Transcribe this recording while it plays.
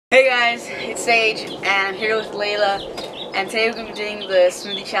guys, it's Sage, and I'm here with Layla, and today we're going to be doing the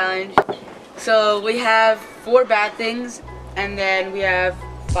smoothie challenge. So we have 4 bad things, and then we have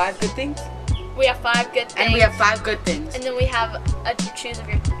 5 good things. We have 5 good things. And we have 5 good things. And then we have a choose of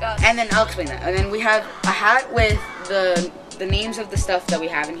your... And then I'll explain that. And then we have a hat with the names of the stuff that we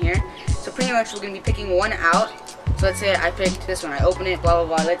have in here. So pretty much we're going to be picking one out. So let's say I picked this one, I open it, blah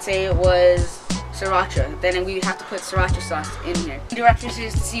blah blah. Let's say it was sriracha. Then we have to put sriracha sauce in here. Do rock, paper,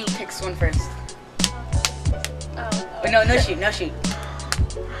 scissors to see who picks one first. But no shoot.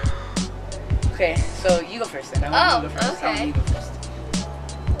 Okay, so you go first then. I want you to go first. Okay. I want you to go first.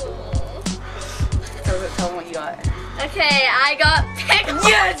 Tell them what you got. Okay, I got pickles.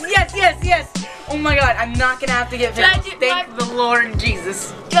 Yes. Oh my god, I'm not gonna have to get pickles. Thank the Lord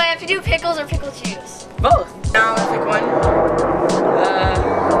Jesus. Do I have to do pickles or pickle juice? Both. Now I'm gonna pick one.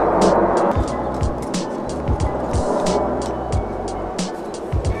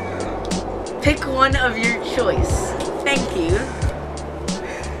 Pick one of your choice. Thank you.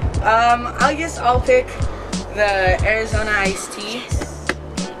 I guess I'll pick the Arizona iced tea.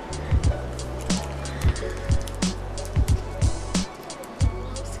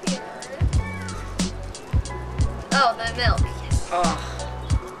 Oh, the milk. Yes. Oh.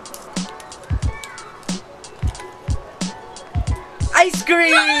 Ice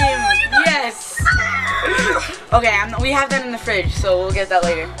cream! Yes! Okay, we have that in the fridge, so we'll get that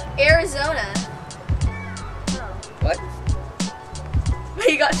later. Arizona. What?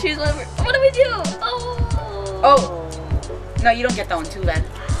 You got to choose one. What do we do? Oh. No, you don't get that one too, then.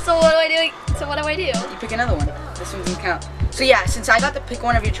 So what do I do? You pick another one. This one doesn't count. So yeah, since I got to pick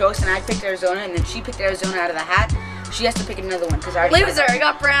one of your choice and I picked Arizona and then she picked Arizona out of the hat, she has to pick another one because I already Loser, I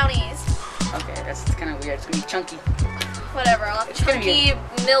got brownies. Okay, that's kind of weird. It's gonna be chunky. Whatever, I'll have chunky,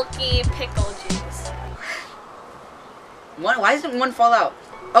 milky pickle juice. Why doesn't one fall out?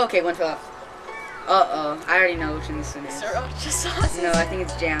 Oh, okay, one fell out. Uh-oh, I already know which one this one is. Sriracha sauce. No, I think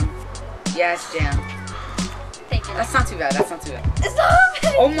it's jam. Yeah, it's jam. Thank you. That's not too bad, It's not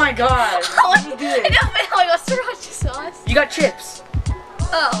bad. Oh my god. How did you do I it? know, I got sriracha sauce. You got chips.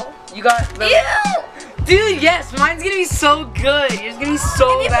 Oh. You got the... Ew! Dude, yes, mine's gonna be so good. Yours gonna be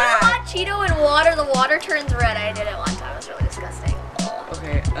so if you bad. put a hot Cheeto in water, the water turns red. I did it one time. It was really disgusting.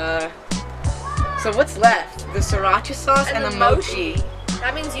 Okay, so what's left? The sriracha sauce and the mochi.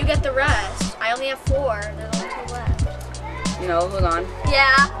 That means you get the rest. I only have 4. There's only 2 left. No, hold on.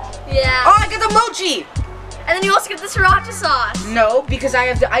 Yeah. Oh, I got the mochi! And then you also get the sriracha sauce. No, because I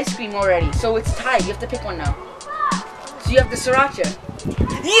have the ice cream already. So it's tied. You have to pick one now. So you have the sriracha.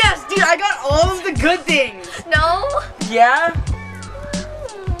 Yes, dude, I got all of the good things. No? Yeah?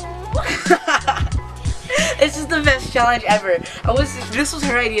 This is the best challenge ever. This was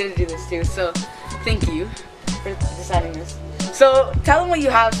her idea to do this too, so thank you for deciding this. So tell them what you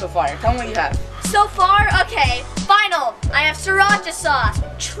have so far. Tell them what you have. So far, okay, final. I have sriracha sauce,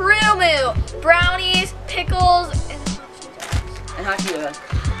 True Moo, brownies, pickles, and hot Cheetos.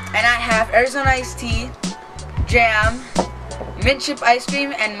 And I have Arizona iced tea, jam, mint chip ice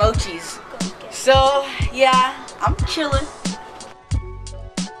cream, and mochis. So yeah, I'm chilling.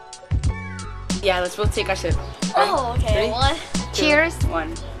 Yeah, let's both take our sip. Oh, okay. 3, 1. 2, Cheers. 1.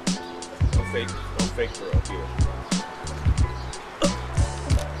 No fake for up here.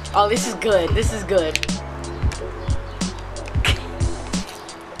 Oh, this is good. This is good.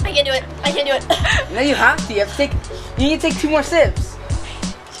 I can do it. No, you have to. You need to take 2 more sips.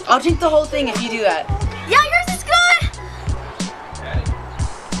 I'll drink the whole thing if you do that. Yeah, yours is good.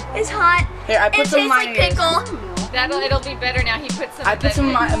 It's hot. Here, I put some of mine in yours. It tastes like pickle. It'll be better now. He put some. I put some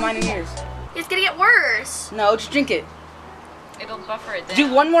of mine in yours. It's gonna get worse. No, just drink it. It'll buffer it down. Do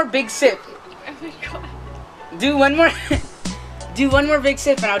one more big sip. Oh my god. Do one more. Do one more big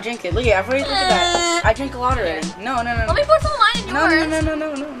sip and I'll drink it. Look at I've already looked at that. I drank a lot already. No. Let me put some of mine in yours.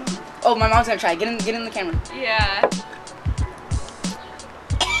 No. Oh, my mom's gonna try. Get in the camera. Yeah.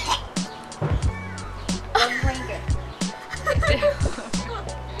 Don't drink it.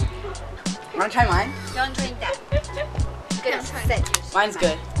 Wanna try mine? Don't drink that. Good. Mine's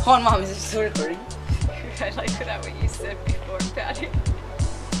good. Hold on, Mom. Is this still recording? I like that what you said before, Patty.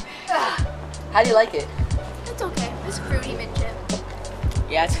 How do you like it? It's okay. It's fruity mint chip.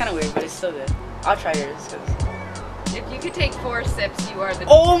 Yeah, it's kind of weird, but it's still good. I'll try yours. If you could take 4 sips, you are the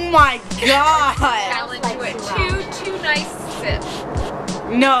Oh my god! challenge with two nice sips.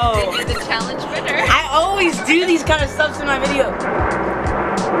 No. Then you're the challenge winner. I always do these kind of stuff in my video.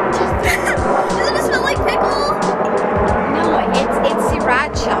 Doesn't it smell like pickle? No, it's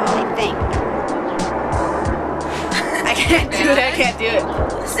sriracha, I think. I can't do it.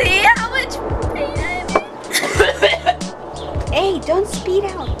 See how much pain I am in? Hey, don't speed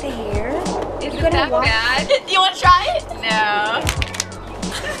out. the hair? Is it gonna that wash- bad? You want to try it? No.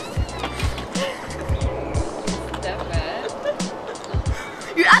 That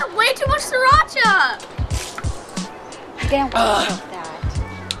bad? You added way too much sriracha. You're gonna wash off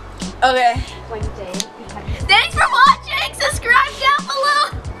that Okay. one day. Because Thanks for watching. Subscribe down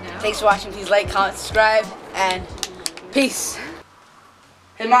below. Thanks for watching. Please like, comment, subscribe, and peace.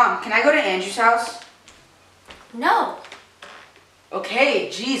 Hey, Mom, can I go to Andrew's house? No. Okay,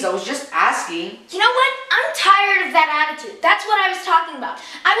 geez, I was just asking. You know what? I'm tired of that attitude. That's what I was talking about.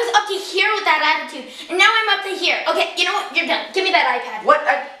 I was up to here with that attitude, and now I'm up to here. Okay, you know what? You're done. Give me that iPad. What?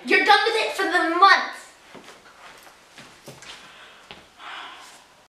 You're done with it for the month.